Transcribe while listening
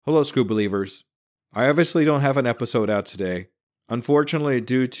Hello, Skoobelievers. I obviously don't have an episode out today. Unfortunately,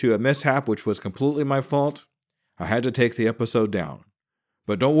 due to a mishap which was completely my fault, I had to take the episode down.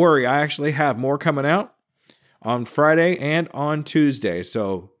 But don't worry, I actually have more coming out on Friday and on Tuesday,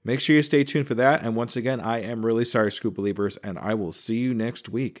 so make sure you stay tuned for that. And once again, I am really sorry, Skoobelievers, and I will see you next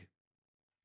week.